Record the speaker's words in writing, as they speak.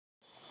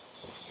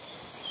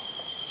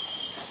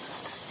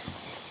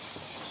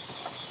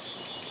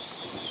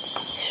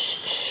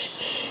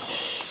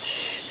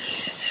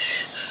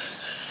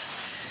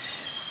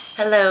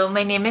Hello,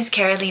 my name is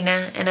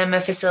Carolina, and I'm a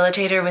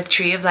facilitator with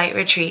Tree of Light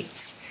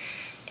Retreats.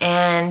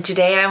 And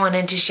today I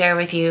wanted to share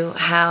with you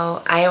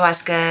how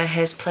ayahuasca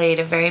has played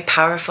a very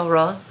powerful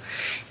role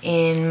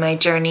in my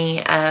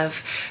journey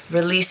of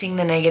releasing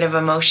the negative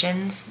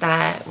emotions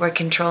that were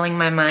controlling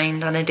my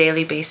mind on a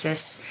daily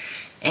basis,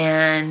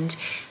 and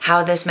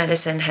how this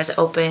medicine has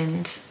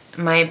opened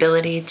my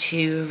ability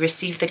to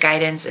receive the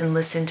guidance and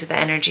listen to the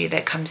energy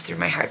that comes through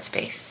my heart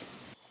space.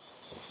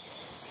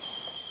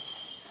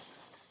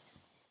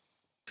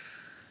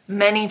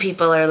 Many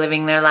people are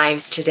living their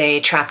lives today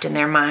trapped in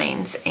their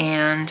minds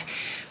and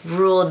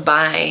ruled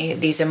by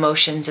these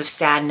emotions of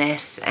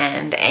sadness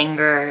and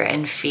anger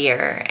and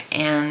fear.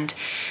 And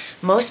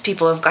most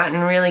people have gotten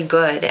really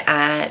good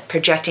at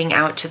projecting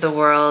out to the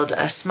world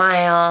a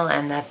smile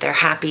and that they're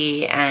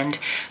happy and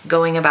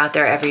going about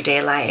their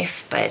everyday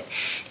life. But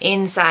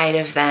inside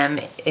of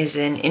them is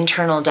an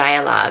internal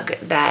dialogue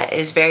that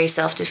is very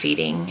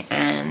self-defeating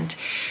and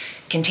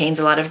contains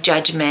a lot of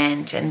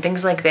judgment and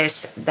things like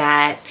this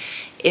that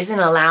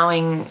isn't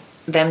allowing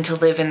them to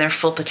live in their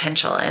full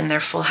potential and their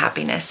full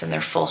happiness and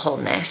their full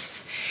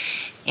wholeness.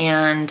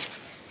 And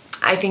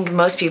I think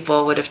most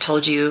people would have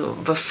told you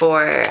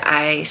before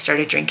I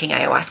started drinking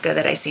ayahuasca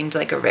that I seemed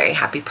like a very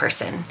happy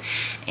person.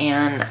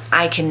 And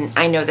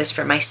I know this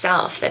for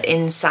myself, that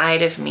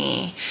inside of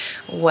me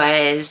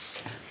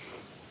was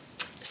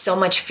so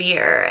much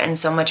fear and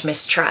so much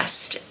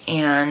mistrust.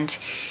 And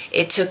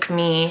it took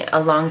me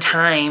a long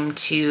time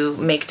to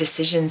make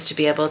decisions to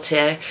be able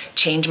to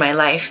change my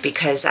life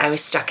because I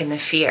was stuck in the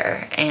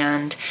fear.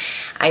 And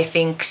I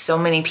think so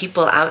many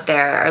people out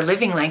there are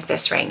living like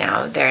this right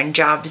now. They're in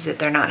jobs that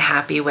they're not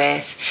happy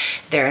with.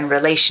 They're in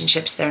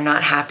relationships they're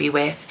not happy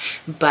with.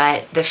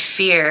 But the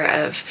fear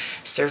of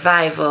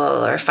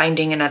survival or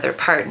finding another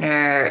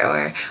partner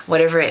or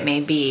whatever it may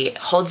be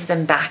holds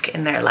them back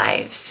in their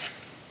lives.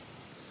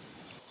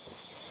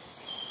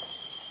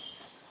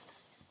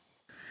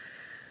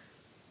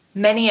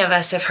 Many of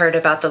us have heard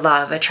about the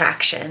law of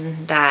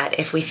attraction, that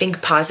if we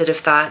think positive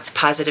thoughts,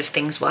 positive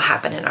things will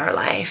happen in our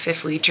life.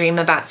 If we dream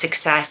about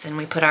success and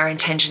we put our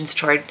intentions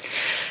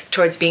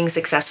towards being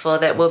successful,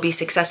 that we'll be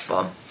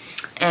successful.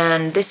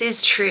 And this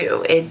is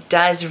true. It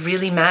does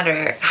really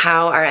matter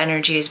how our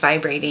energy is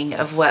vibrating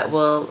of what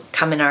will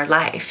come in our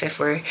life. If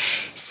we're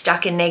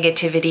stuck in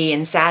negativity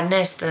and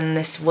sadness, then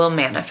this will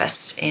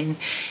manifest in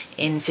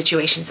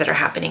situations that are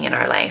happening in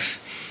our life.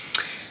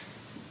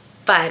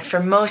 But for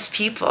most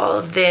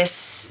people,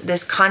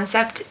 this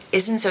concept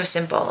isn't so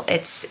simple.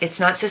 It's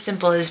not so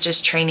simple as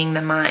just training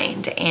the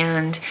mind.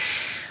 And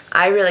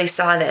I really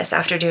saw this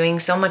after doing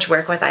so much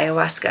work with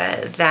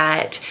ayahuasca,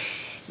 that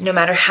no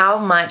matter how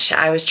much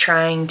I was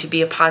trying to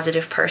be a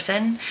positive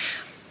person,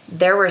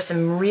 there were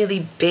some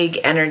really big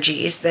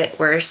energies that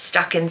were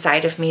stuck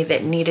inside of me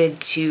that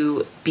needed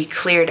to be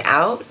cleared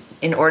out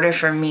in order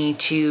for me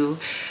to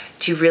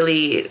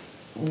really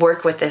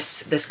work with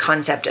this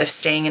concept of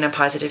staying in a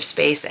positive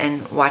space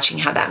and watching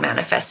how that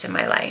manifests in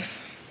my life.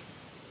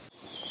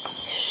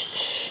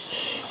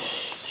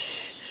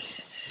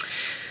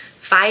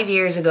 5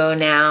 years ago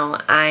now,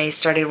 I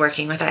started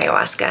working with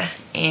ayahuasca,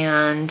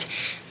 and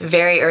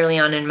very early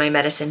on in my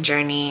medicine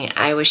journey,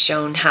 I was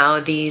shown how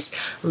these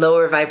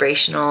lower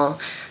vibrational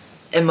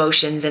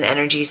emotions and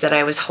energies that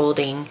I was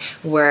holding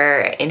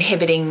were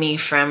inhibiting me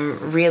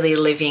from really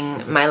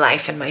living my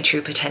life and my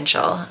true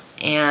potential.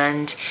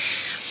 And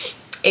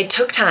it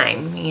took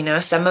time,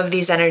 some of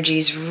these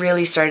energies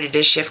really started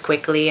to shift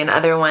quickly, and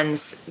other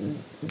ones,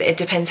 it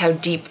depends how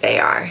deep they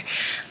are.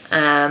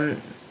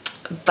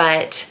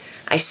 But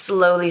I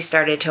slowly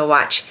started to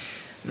watch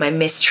my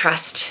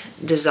mistrust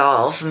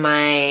dissolve,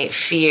 my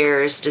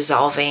fears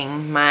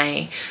dissolving,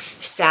 my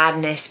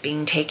sadness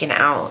being taken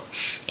out.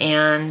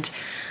 And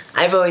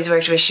I've always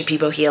worked with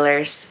Shipibo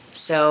healers.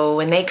 So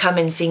when they come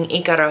and sing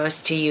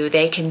Icaros to you,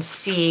 they can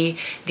see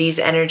these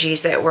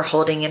energies that we're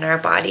holding in our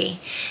body.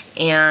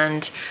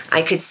 And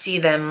I could see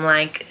them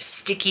like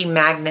sticky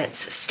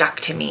magnets stuck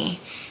to me.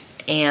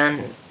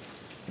 And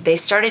they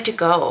started to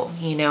go,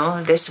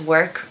 This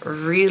work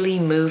really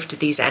moved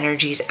these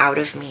energies out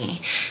of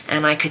me.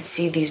 And I could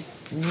see these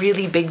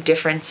really big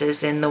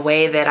differences in the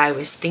way that I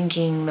was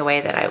thinking, the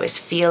way that I was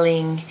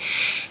feeling.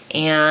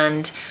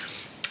 And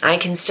I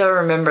can still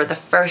remember the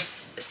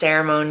first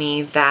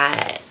ceremony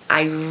that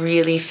I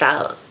really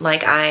felt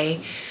like I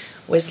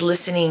was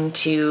listening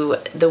to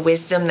the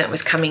wisdom that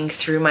was coming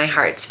through my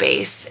heart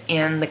space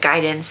and the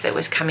guidance that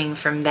was coming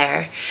from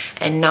there,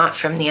 and not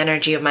from the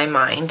energy of my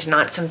mind,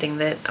 not something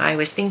that I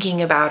was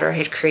thinking about or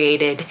had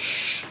created.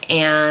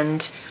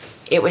 And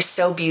it was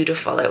so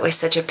beautiful. It was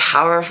such a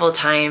powerful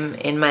time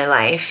in my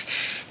life.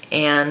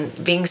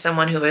 And being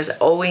someone who was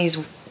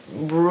always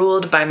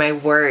ruled by my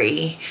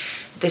worry,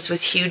 this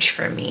was huge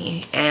for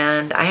me,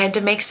 and I had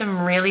to make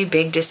some really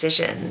big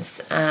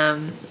decisions.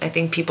 I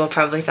think people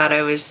probably thought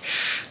I was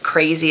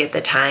crazy at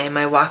the time.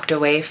 I walked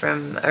away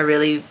from a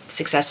really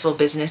successful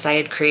business I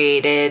had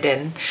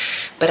created,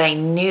 but I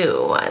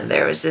knew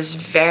there was this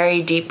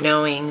very deep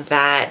knowing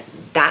that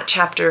that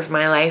chapter of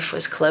my life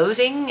was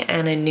closing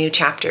and a new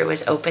chapter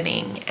was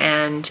opening.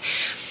 And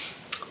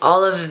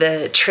all of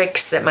the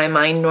tricks that my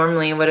mind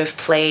normally would have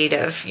played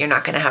of, you're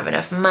not going to have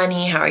enough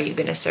money, how are you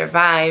going to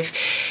survive?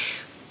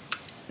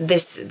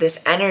 This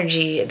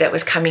energy that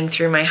was coming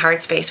through my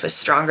heart space was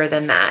stronger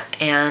than that,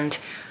 and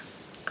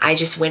I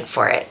just went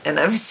for it. And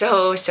I'm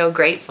so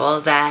grateful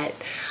that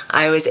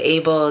I was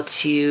able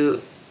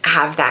to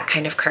have that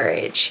kind of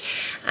courage.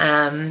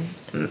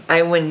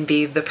 I wouldn't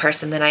be the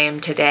person that I am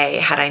today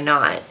had I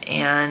not,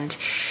 and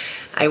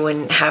I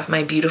wouldn't have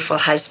my beautiful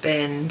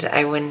husband,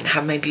 I wouldn't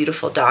have my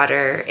beautiful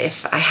daughter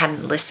if I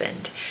hadn't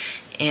listened.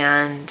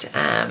 And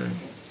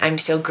I'm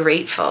so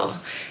grateful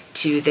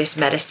to this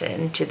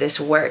medicine, to this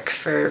work,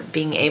 for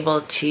being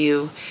able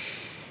to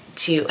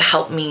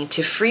help me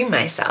to free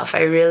myself.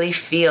 I really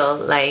feel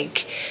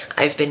like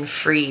I've been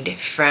freed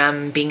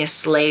from being a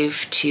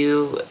slave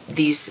to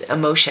these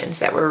emotions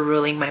that were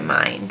ruling my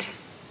mind.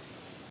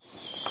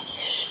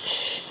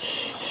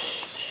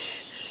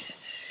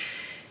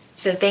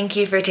 So thank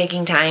you for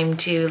taking time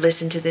to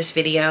listen to this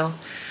video.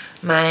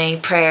 My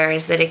prayer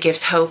is that it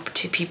gives hope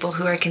to people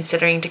who are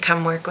considering to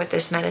come work with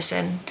this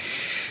medicine.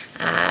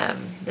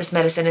 This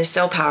medicine is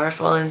so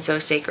powerful and so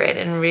sacred,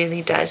 and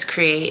really does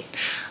create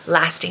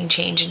lasting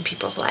change in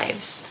people's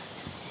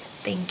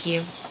lives. Thank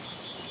you.